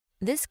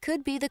This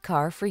could be the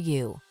car for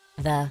you.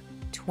 The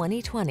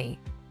 2020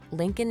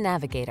 Lincoln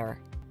Navigator.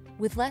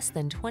 With less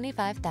than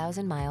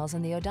 25,000 miles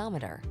on the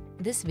odometer,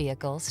 this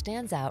vehicle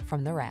stands out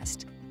from the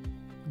rest.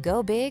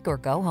 Go big or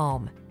go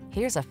home.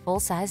 Here's a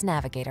full-size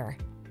Navigator,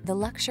 the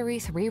luxury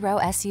 3-row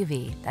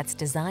SUV that's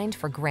designed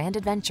for grand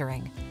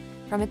adventuring.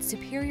 From its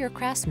superior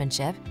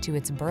craftsmanship to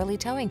its burly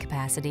towing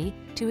capacity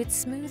to its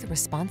smooth,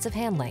 responsive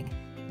handling,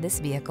 this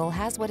vehicle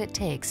has what it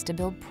takes to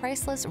build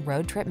priceless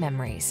road trip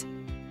memories.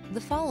 The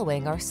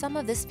following are some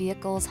of this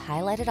vehicle's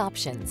highlighted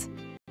options: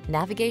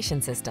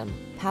 navigation system,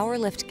 power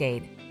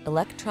liftgate,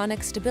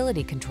 electronic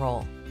stability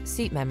control,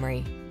 seat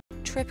memory,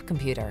 trip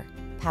computer,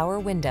 power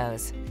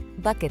windows,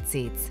 bucket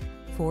seats,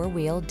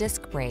 4-wheel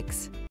disc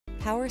brakes,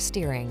 power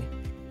steering.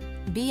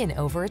 Be an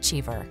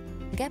overachiever.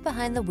 Get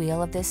behind the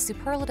wheel of this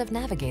superlative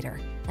Navigator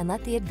and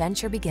let the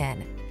adventure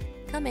begin.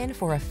 Come in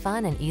for a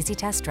fun and easy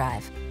test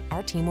drive.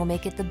 Our team will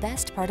make it the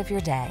best part of your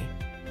day.